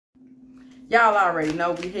Y'all already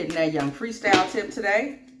know we hitting that young freestyle tip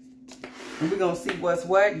today. And we're going to see what's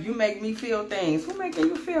what. You make me feel things. Who making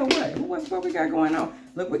you feel what? What we got going on?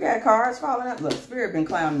 Look, we got cards falling up. Look, Spirit been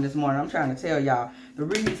clowning this morning. I'm trying to tell y'all. The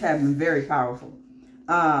readings have been very powerful.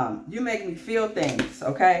 You make me feel things,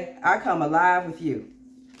 okay? I come alive with you.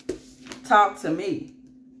 Talk to me.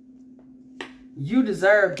 You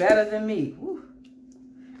deserve better than me. Woo.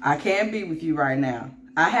 I can't be with you right now.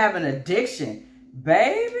 I have an addiction.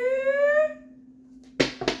 Baby.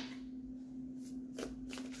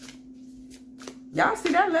 Y'all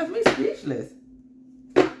see, that left me speechless.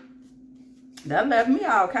 That left me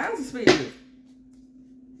all kinds of speechless.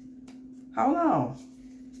 Hold on.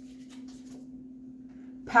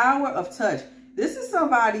 Power of touch. This is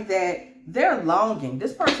somebody that they're longing.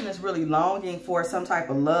 This person is really longing for some type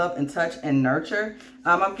of love and touch and nurture.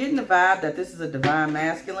 I'm getting the vibe that this is a divine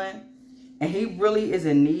masculine. And he really is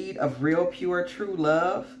in need of real, pure, true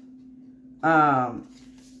love.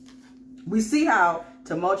 We see how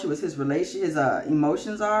tumultuous his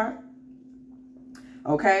emotions are.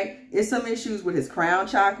 Okay. It's some issues with his crown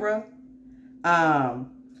chakra.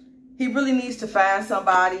 He really needs to find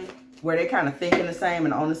somebody where they're kind of thinking the same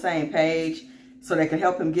and on the same page so they can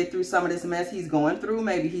help him get through some of this mess he's going through.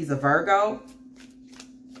 Maybe he's a Virgo.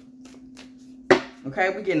 Okay.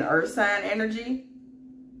 We're getting earth sign energy.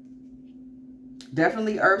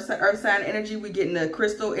 Definitely earth sign energy. We're getting the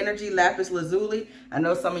crystal energy, lapis lazuli. I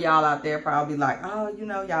know some of y'all out there probably like, oh, you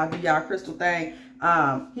know, y'all do y'all crystal thing.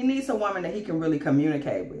 He needs a woman that he can really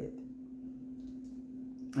communicate with.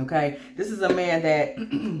 Okay. This is a man that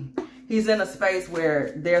he's in a space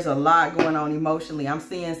where there's a lot going on emotionally. I'm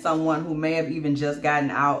seeing someone who may have even just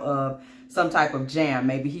gotten out of some type of jam.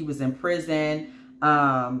 Maybe he was in prison.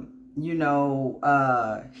 You know,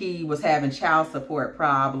 he was having child support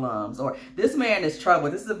problems, or this man is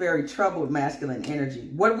troubled. This is a very troubled masculine energy.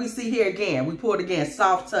 What do we see here again? We pulled again,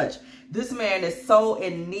 soft touch. This man is so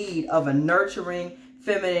in need of a nurturing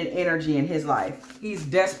feminine energy in his life. He's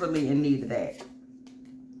desperately in need of that.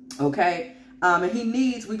 Okay. And he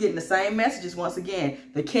needs, we're getting the same messages once again,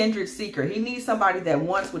 the kindred seeker. He needs somebody that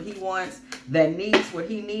wants what he wants, that needs what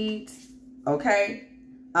he needs. Okay.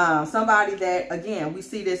 Somebody that, again, we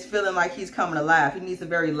see this feeling like he's coming alive. He needs a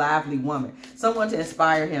very lively woman, someone to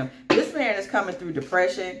inspire him. This man is coming through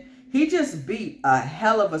depression. He just beat a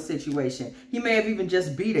hell of a situation. He may have even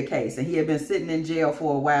just beat a case, and he had been sitting in jail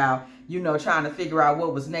for a while, you know, trying to figure out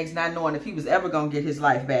what was next, not knowing if he was ever going to get his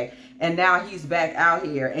life back. And now he's back out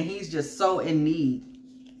here, and he's just so in need.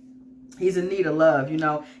 He's in need of love, you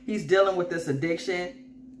know. He's dealing with this addiction.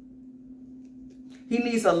 He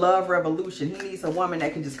needs a love revolution. He needs a woman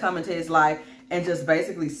that can just come into his life and just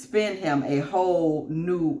basically spin him a whole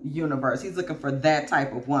new universe. He's looking for that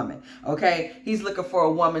type of woman, okay? He's looking for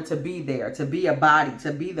a woman to be there, to be a body,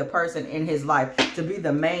 to be the person in his life, to be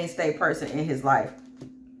the mainstay person in his life,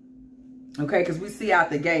 okay? Because we see out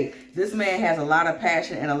the gate, this man has a lot of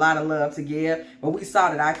passion and a lot of love to give, but we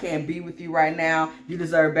saw that I can't be with you right now. You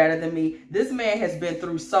deserve better than me. This man has been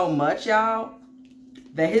through so much, y'all,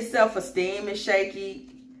 that his self-esteem is shaky,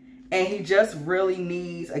 and he just really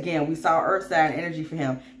needs, again, we saw earth sign energy for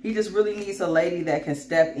him. He just really needs a lady that can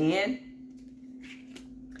step in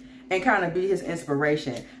and kind of be his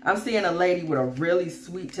inspiration. I'm seeing a lady with a really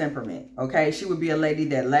sweet temperament, okay? She would be a lady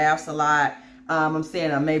that laughs a lot. I'm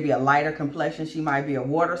seeing maybe a lighter complexion. She might be a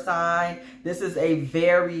water sign. This is a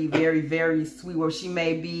very, very, very sweet, well, she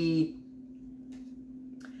may be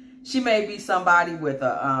somebody with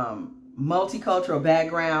a, multicultural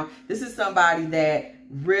background. This is somebody that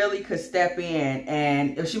really could step in,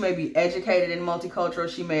 and she may be educated in multicultural.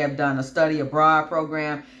 She may have done a study abroad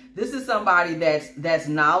program. This is somebody that's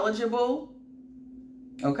knowledgeable.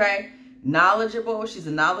 Okay. Knowledgeable. She's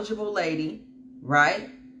a knowledgeable lady,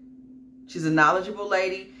 right? She's a knowledgeable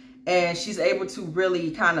lady, and she's able to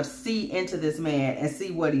really kind of see into this man and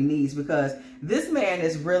see what he needs, because this man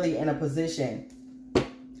is really in a position,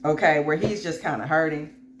 okay, where he's just kind of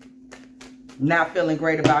hurting, not feeling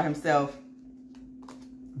great about himself,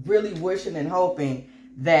 really wishing and hoping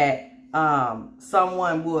that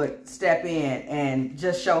someone would step in and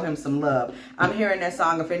just show him some love. I'm hearing that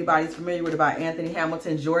song, if anybody's familiar with it, by Anthony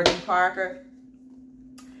Hamilton, Georgie Parker.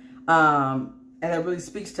 And it really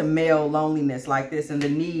speaks to male loneliness like this and the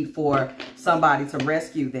need for somebody to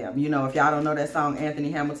rescue them. You know, if y'all don't know that song,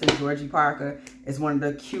 Anthony Hamilton, Georgie Parker, is one of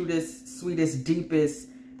the cutest, sweetest, deepest,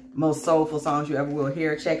 most soulful songs you ever will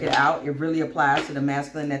hear. Check it out. It really applies to the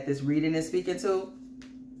masculine that this reading is speaking to.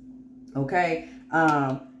 Okay.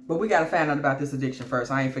 But we got to find out about this addiction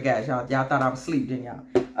first. I ain't forgot. Y'all thought I was asleep, didn't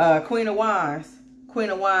y'all? Queen of Wands. Queen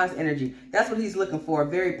of Wands energy. That's what he's looking for. A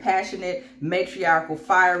very passionate, matriarchal,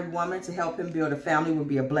 fiery woman to help him build a family would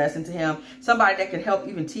be a blessing to him. Somebody that can help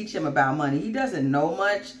even teach him about money. He doesn't know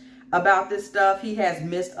much about this stuff. He has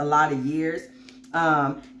missed a lot of years.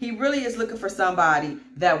 He really is looking for somebody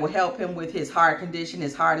that will help him with his heart condition.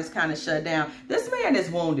 His heart is kind of shut down. This man is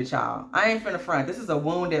wounded, y'all. I ain't finna front. This is a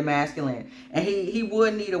wounded masculine. And he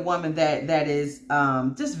would need a woman that is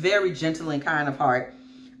just very gentle and kind of heart.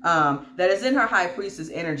 That is in her high priestess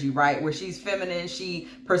energy, right? Where she's feminine. She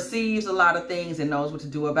perceives a lot of things and knows what to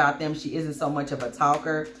do about them. She isn't so much of a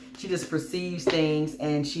talker. She just perceives things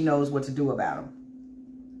and she knows what to do about them.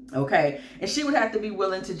 Okay, and she would have to be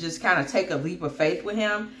willing to just kind of take a leap of faith with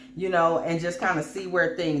him, you know, and just kind of see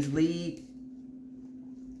where things lead.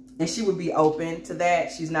 And she would be open to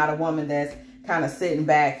that. She's not a woman that's kind of sitting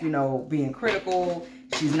back, you know, being critical.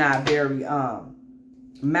 She's not very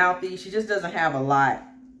mouthy. She just doesn't have a lot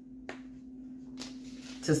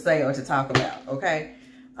to say or to talk about. Okay,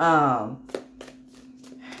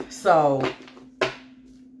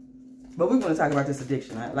 but we want to talk about this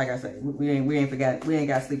addiction. Like I said, we ain't got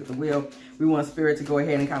to sleep at the wheel. We want Spirit to go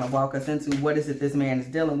ahead and kind of walk us into what is it this man is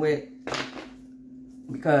dealing with,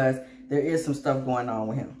 because there is some stuff going on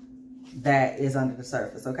with him that is under the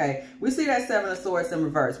surface. Okay, we see that Seven of Swords in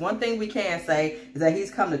reverse. One thing we can say is that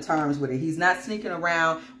he's come to terms with it. He's not sneaking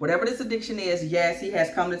around. Whatever this addiction is, yes, he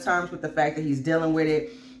has come to terms with the fact that he's dealing with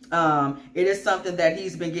it. It is something that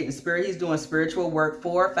he's been getting he's doing spiritual work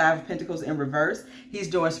for. Five of Pentacles in reverse. He's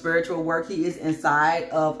doing spiritual work. He is inside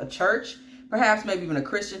of a church, perhaps maybe even a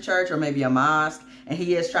Christian church or maybe a mosque, and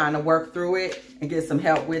he is trying to work through it and get some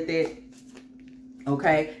help with it.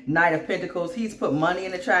 Okay, Knight of Pentacles. He's put money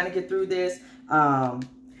into trying to get through this.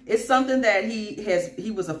 It's something that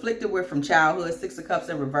he was afflicted with from childhood. Six of Cups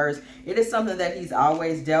in reverse. It is something that he's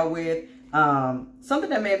always dealt with. Something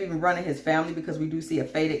that may have even run in his family, because we do see a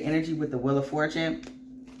faded energy with the Wheel of Fortune.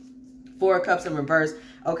 Four of Cups in reverse.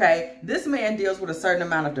 Okay, this man deals with a certain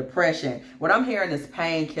amount of depression. What I'm hearing is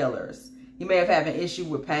painkillers. He may have had an issue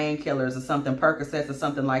with painkillers or something, Percocets or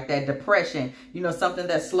something like that. Depression, you know, something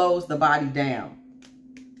that slows the body down.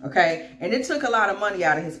 Okay, and it took a lot of money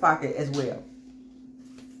out of his pocket as well.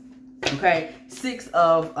 Okay, Six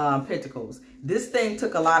of Pentacles. This thing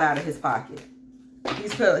took a lot out of his pocket.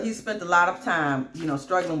 He's spent a lot of time, you know,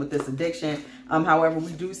 struggling with this addiction. However,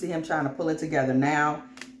 we do see him trying to pull it together now.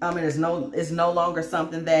 It's no longer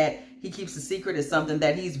something that he keeps a secret. It's something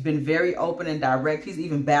that he's been very open and direct. He's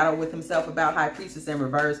even battled with himself about High Priestess in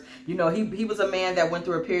reverse. You know, he was a man that went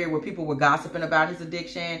through a period where people were gossiping about his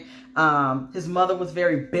addiction. His mother was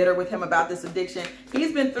very bitter with him about this addiction.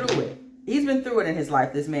 He's been through it. He's been through it in his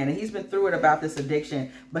life, this man, and he's been through it about this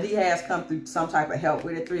addiction, but he has come through some type of help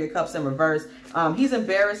with it. Three of Cups in reverse. He's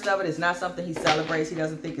embarrassed of it. It's not something he celebrates. He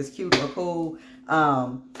doesn't think it's cute or cool.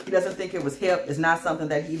 He doesn't think it was hip. It's not something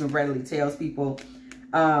that he even readily tells people.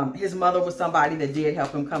 His mother was somebody that did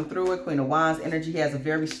help him come through it. Queen of Wands energy. He has a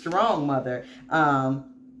very strong mother,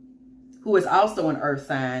 who is also an earth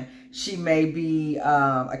sign. She may be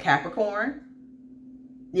a Capricorn.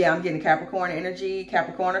 Yeah, I'm getting Capricorn energy,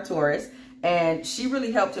 Capricorn or Taurus. And she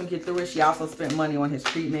really helped him get through it. She also spent money on his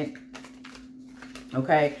treatment.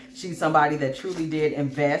 Okay. She's somebody that truly did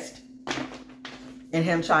invest in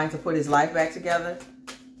him trying to put his life back together.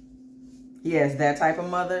 He has that type of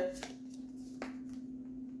mother.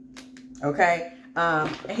 Okay.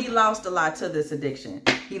 And he lost a lot to this addiction.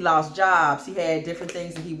 He lost jobs. He had different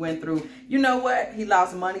things that he went through. You know what? He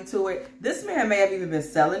lost money to it. This man may have even been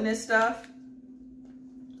selling this stuff.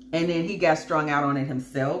 And then he got strung out on it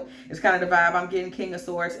himself. It's kind of the vibe I'm getting. King of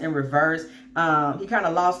Swords in reverse. He kind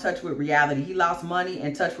of lost touch with reality. He lost money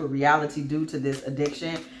and touch with reality due to this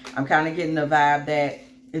addiction. I'm kind of getting the vibe that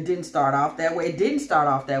it didn't start off that way. It didn't start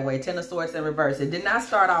off that way. Ten of Swords in reverse. It did not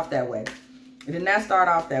start off that way. It did not start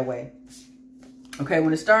off that way. Okay,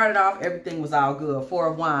 when it started off, everything was all good. Four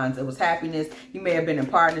of Wands. It was happiness. He may have been in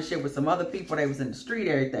partnership with some other people. They was in the street.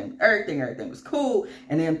 Everything was cool.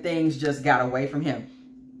 And then things just got away from him.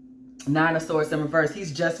 Nine of Swords in reverse.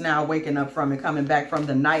 He's just now waking up from and coming back from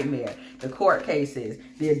the nightmare, the court cases,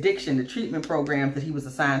 the addiction, the treatment programs that he was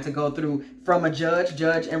assigned to go through from a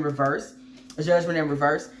judgment in reverse,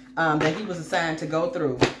 that he was assigned to go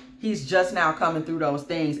through. He's just now coming through those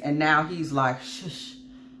things, and now he's like, shush,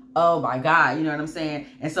 oh my God, you know what I'm saying?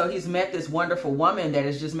 And so he's met this wonderful woman that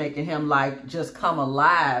is just making him like just come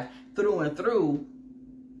alive through and through,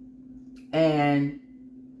 and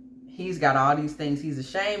he's got all these things he's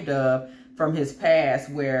ashamed of from his past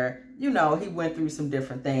where, you know, he went through some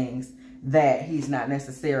different things that he's not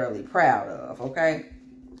necessarily proud of, okay?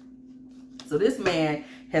 So this man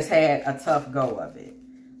has had a tough go of it.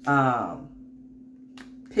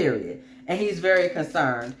 period. And he's very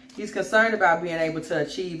concerned. He's concerned about being able to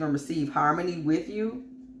achieve and receive harmony with you.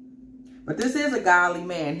 But this is a godly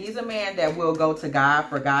man. He's a man that will go to God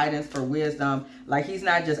for guidance, for wisdom. Like, he's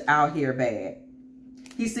not just out here bad.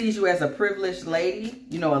 He sees you as a privileged lady,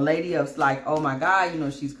 you know, a lady of like, oh my God, you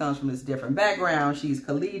know, she comes from this different background. She's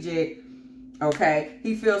collegiate. Okay.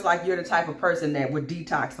 He feels like you're the type of person that would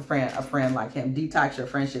detox a friend like him, detox your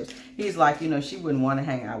friendships. He's like, you know, she wouldn't want to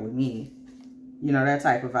hang out with me. You know, that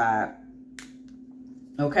type of vibe.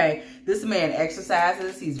 Okay. This man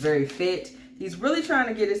exercises. He's very fit. He's really trying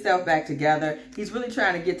to get himself back together. He's really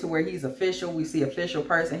trying to get to where he's official. We see official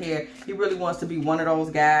person here. He really wants to be one of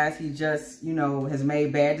those guys. He just, you know, has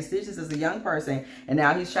made bad decisions as a young person. And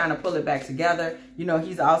now he's trying to pull it back together. You know,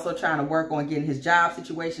 he's also trying to work on getting his job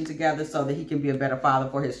situation together so that he can be a better father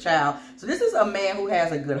for his child. So this is a man who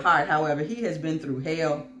has a good heart. However, he has been through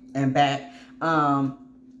hell and back.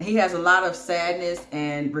 He has a lot of sadness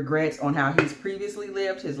and regrets on how he's previously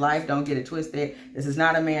lived his life. Don't get it twisted. This is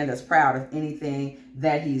not a man that's proud of anything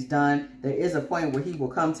that he's done. There is a point where he will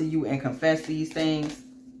come to you and confess these things.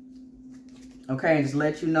 Okay, and just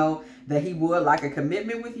let you know that he would like a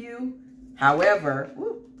commitment with you. However,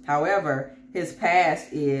 his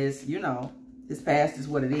past is, you know, his past is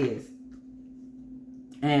what it is.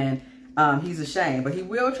 And he's ashamed. But he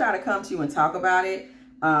will try to come to you and talk about it.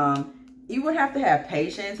 You would have to have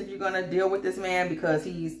patience if you're going to deal with this man, because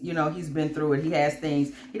he's, you know, he's been through it. He has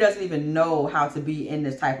things. He doesn't even know how to be in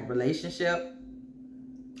this type of relationship.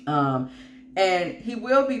 And he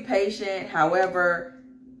will be patient. However,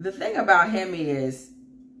 the thing about him is,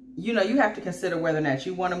 you know, you have to consider whether or not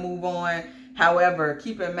you want to move on. However,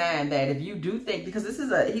 keep in mind that if you do think, because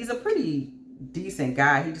he's a pretty decent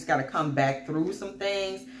guy. He just got to come back through some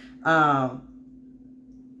things.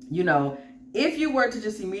 You know, if you were to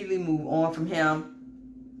just immediately move on from him,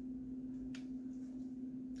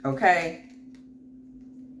 okay,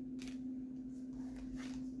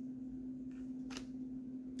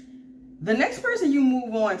 the next person you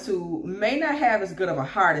move on to may not have as good of a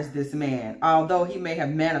heart as this man, although he may have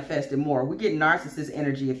manifested more. We get narcissist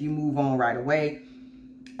energy if you move on right away.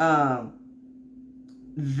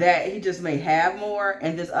 That he just may have more,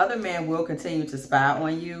 and this other man will continue to spy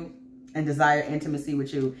on you and desire intimacy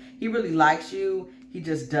with you. He really likes you. He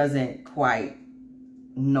just doesn't quite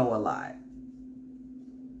know a lot.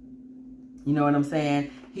 You know what I'm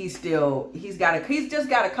saying? He's just got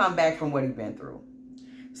to come back from what he's been through.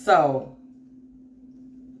 So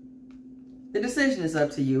the decision is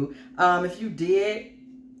up to you. If you did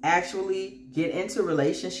actually get into a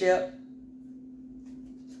relationship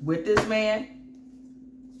with this man,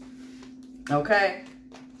 okay,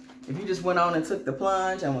 if you just went on and took the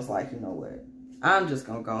plunge and was like, you know what, I'm just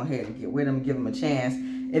going to go ahead and get with him and give him a chance.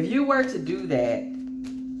 If you were to do that,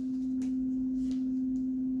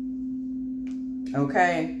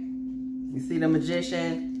 okay, you see the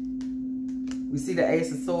Magician, we see the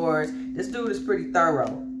Ace of Swords. This dude is pretty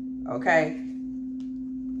thorough, okay?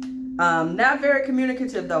 Not very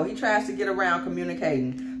communicative, though. He tries to get around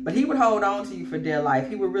communicating, but he would hold on to you for dear life.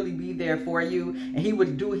 He would really be there for you, and he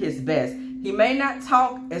would do his best. He may not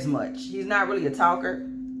talk as much. He's not really a talker,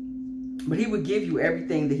 but he would give you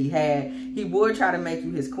everything that he had. He would try to make you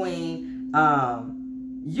his queen.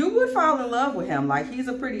 You would fall in love with him. Like, he's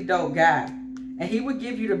a pretty dope guy, and he would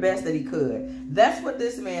give you the best that he could. That's what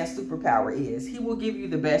this man's superpower is. He will give you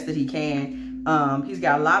the best that he can. He's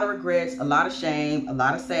got a lot of regrets, a lot of shame, a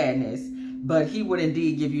lot of sadness, but he would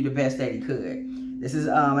indeed give you the best that he could. This is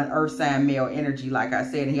an earth sign male energy, like I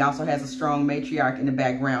said. And he also has a strong matriarch in the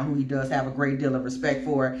background who he does have a great deal of respect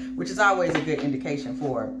for, which is always a good indication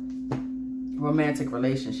for romantic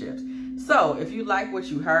relationships. So if you like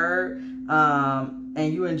what you heard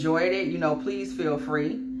and you enjoyed it, you know, please feel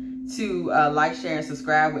free to like, share, and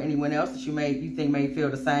subscribe with anyone else that you think may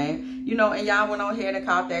feel the same. You know, and y'all went on ahead and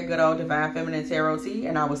caught that good old Divine Feminine Tarot tea,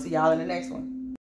 and I will see y'all in the next one.